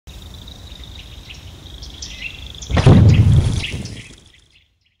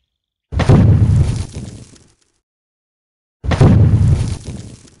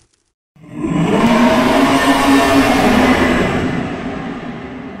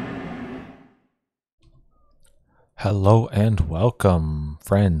Hello and welcome,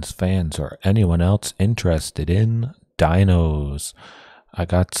 friends, fans, or anyone else interested in dinos. I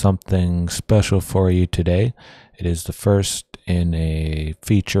got something special for you today. It is the first in a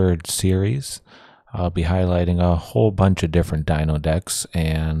featured series. I'll be highlighting a whole bunch of different dino decks,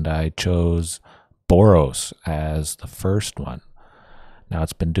 and I chose Boros as the first one. Now,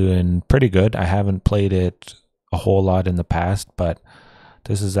 it's been doing pretty good. I haven't played it a whole lot in the past, but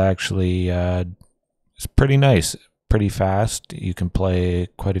this is actually it's pretty nice. Pretty fast. You can play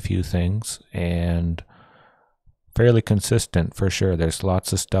quite a few things and fairly consistent for sure. There's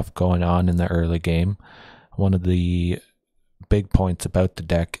lots of stuff going on in the early game. One of the big points about the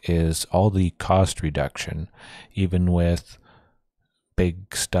deck is all the cost reduction. Even with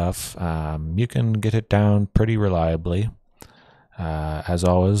big stuff, you can get it down pretty reliably. As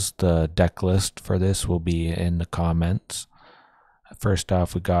always, the deck list for this will be in the comments. First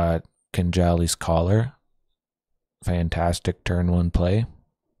off, we got Kinjalli's Collar. Fantastic turn one play.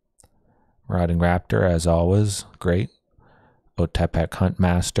 Marauding Raptor, as always, great. Otepec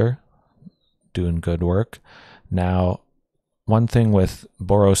Huntmaster, doing good work. Now, one thing with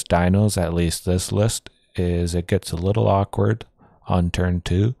Boros dinos, at least this list, is it gets a little awkward on turn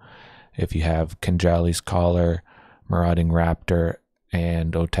two if you have Kinjalli's Collar, Marauding Raptor,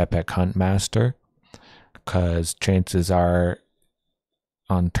 and Otepec Huntmaster, because chances are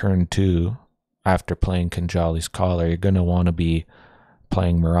on turn two, after playing Kinjalli's Collar, you're going to want to be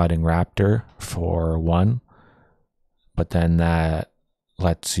playing Marauding Raptor for one, but then that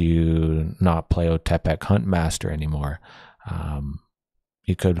lets you not play Otepec Huntmaster anymore.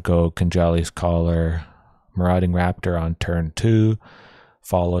 You could go Kinjalli's Collar, Marauding Raptor on turn two,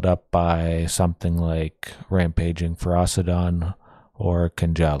 followed up by something like Rampaging Ferocidon or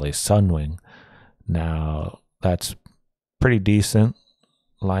Kinjalli's Sunwing. Now, that's pretty decent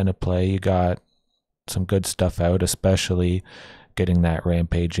line of play. You got some good stuff out, especially getting that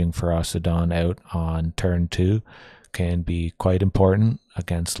Rampaging Ferocidon out on turn two can be quite important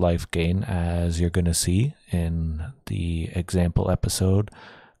against life gain, as you're going to see in the example episode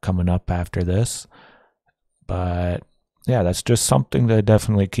coming up after this. But yeah, that's just something to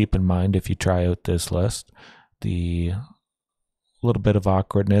definitely keep in mind if you try out this list. The little bit of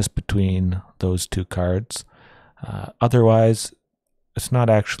awkwardness between those two cards. Otherwise, it's not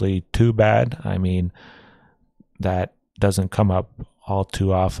actually too bad. I mean, that doesn't come up all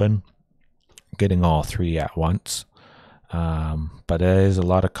too often, getting all three at once. But it is a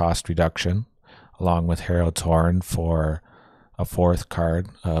lot of cost reduction, along with Herald's Horn for a fourth card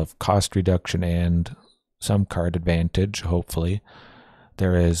of cost reduction and some card advantage, hopefully.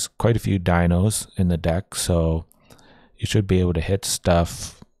 There is quite a few dinos in the deck, so you should be able to hit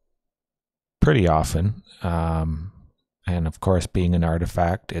stuff pretty often. And of course, being an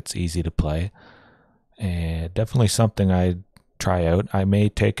artifact, it's easy to play. And definitely something I'd try out. I may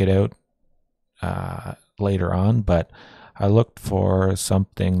take it out later on, but I looked for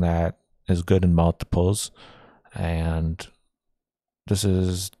something that is good in multiples. And this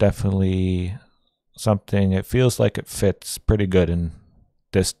is definitely something, it feels like it fits pretty good in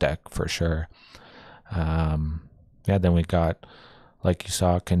this deck for sure. Then we got, like you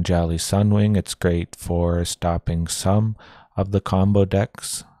saw, Kinjalli's Sunwing. It's great for stopping some of the combo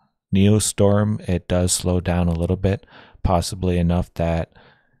decks. Neostorm, it does slow down a little bit, possibly enough that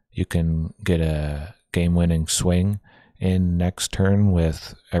you can get a game-winning swing in next turn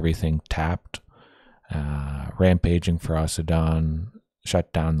with everything tapped. Rampaging Ferocidon,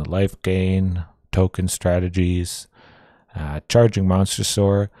 shut down the life gain, token strategies. Charging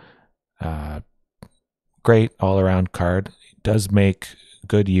Monstrosaur, great all-around card. Does make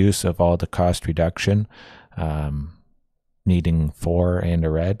good use of all the cost reduction, needing 4 and a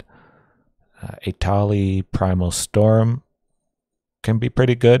red. Etali Primal Storm can be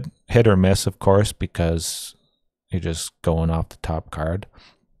pretty good, hit or miss of course, because you're just going off the top card.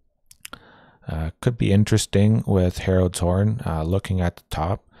 Could be interesting with Herald's Horn, looking at the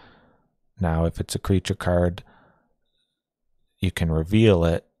top. Now if it's a creature card, you can reveal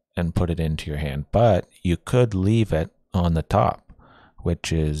it and put it into your hand, but you could leave it on the top,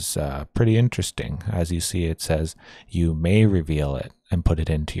 which is pretty interesting. As you see, it says you may reveal it and put it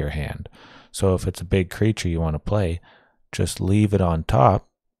into your hand. So if it's a big creature you want to play, just leave it on top,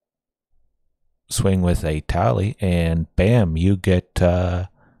 swing with Etali, and bam, you get Zetalpa,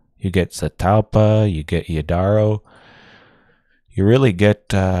 you get Yidaro, you really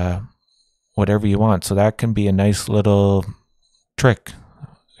get whatever you want. So that can be a nice little trick.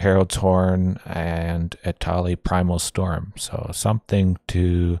 Herald's Horn and Etali Primal Storm. So something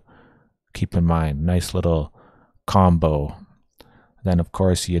to keep in mind. Nice little combo. Then, of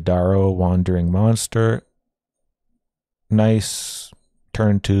course, Yidaro Wandering Monster. nice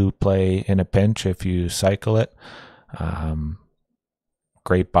turn 2 play in a pinch if you cycle it.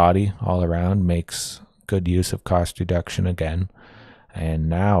 Great body all around, makes good use of cost reduction again. And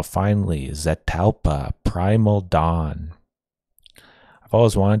now finally, Zetalpa, Primal Dawn. I've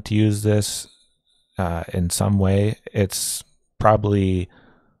always wanted to use this in some way. It's probably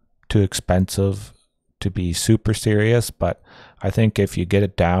too expensive to be super serious, but I think if you get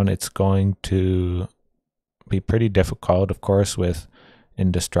it down, it's going to be pretty difficult, of course, with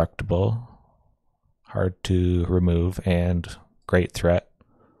indestructible, hard to remove, and great threat.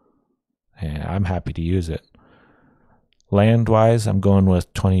 And I'm happy to use it. Land-wise, I'm going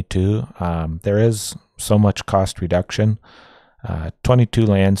with 22. There is so much cost reduction. 22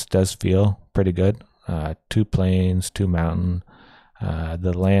 lands does feel pretty good. 2 plains, 2 mountain.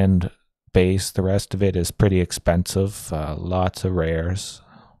 The land base, the rest of it is pretty expensive. Lots of rares.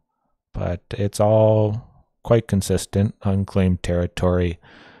 But it's all quite consistent. Unclaimed Territory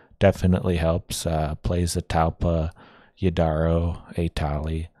definitely helps. Plays Zetalpa, Yidaro,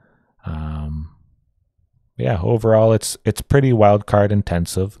 Etali. Yeah, overall it's pretty wildcard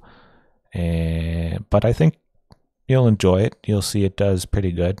intensive, but I think you'll enjoy it. You'll see it does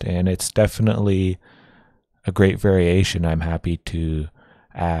pretty good, and it's definitely a great variation I'm happy to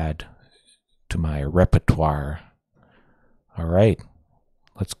add to my repertoire. All right,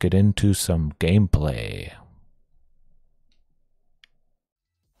 let's get into some gameplay.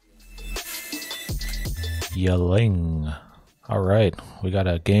 Yelling. All right, we got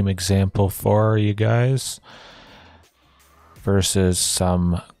a game example for you guys versus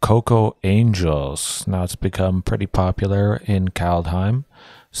some CoCo Angels. Now it's become pretty popular in Kaldheim,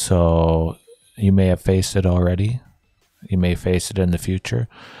 so you may have faced it already. You may face it in the future.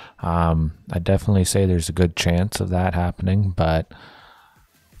 I definitely say there's a good chance of that happening, but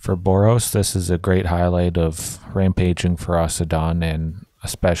for Boros, this is a great highlight of Rampaging Ferocidon, and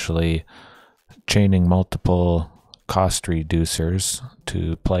especially chaining multiple cost reducers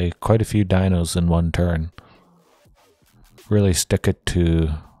to play quite a few dinos in one turn. Really stick it to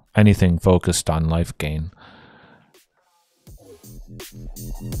anything focused on life gain.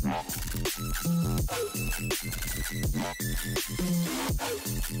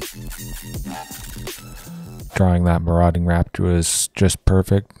 Drawing that Marauding Raptor was just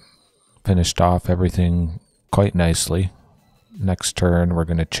perfect. Finished off everything quite nicely. Next turn we're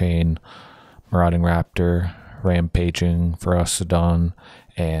going to chain Marauding Raptor, Rampaging Ferocidon,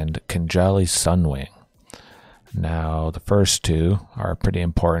 and Kinjalli Sunwing. Now, the first two are pretty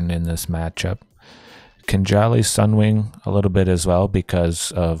important in this matchup. Kinjalli Sunwing a little bit as well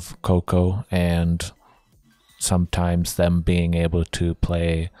because of CoCo and sometimes them being able to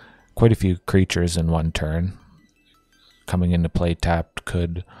play quite a few creatures in one turn. Coming into play tapped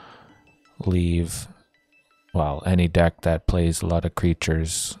could leave, well, any deck that plays a lot of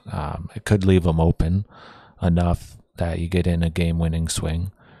creatures, it could leave them open enough that you get in a game-winning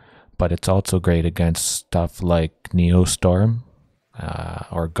swing. But it's also great against stuff like Neostorm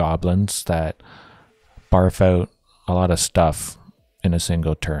or Goblins that barf out a lot of stuff in a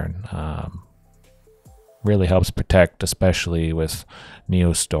single turn. Really helps protect, especially with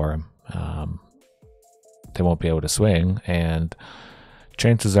Neostorm. They won't be able to swing, and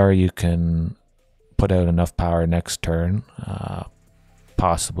chances are you can put out enough power next turn,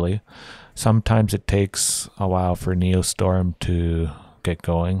 possibly. Sometimes it takes a while for Neostorm to get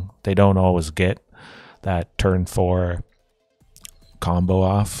going. They don't always get that turn 4 combo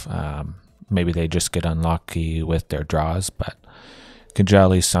off. Maybe they just get unlucky with their draws, but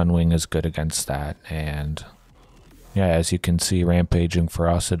Kinjalli Sunwing is good against that. And yeah, as you can see, Rampaging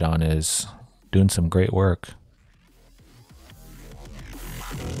Ferocidon is doing some great work.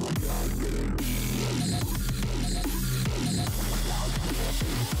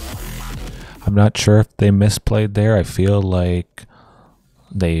 I'm not sure if they misplayed there. I feel like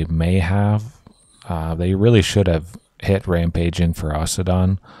they may have. They really should have hit Rampaging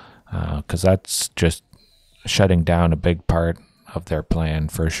Ferocidon, because that's just shutting down a big part of their plan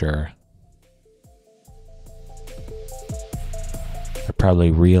for sure. They're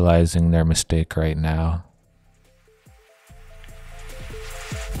probably realizing their mistake right now.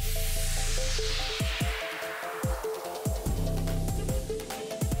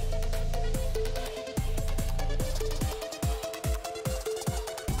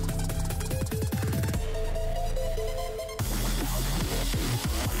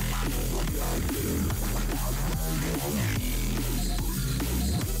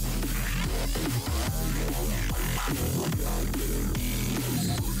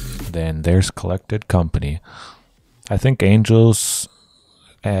 Then there's Collected Company. I think Angels,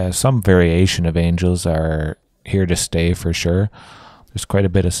 some variation of Angels are here to stay for sure. There's quite a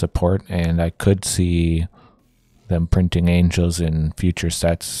bit of support, and I could see them printing angels in future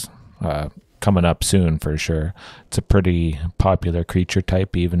sets coming up soon for sure. It's a pretty popular creature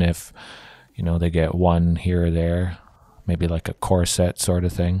type, even if, you know, they get one here or there, maybe like a core set sort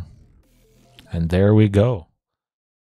of thing. And there we go.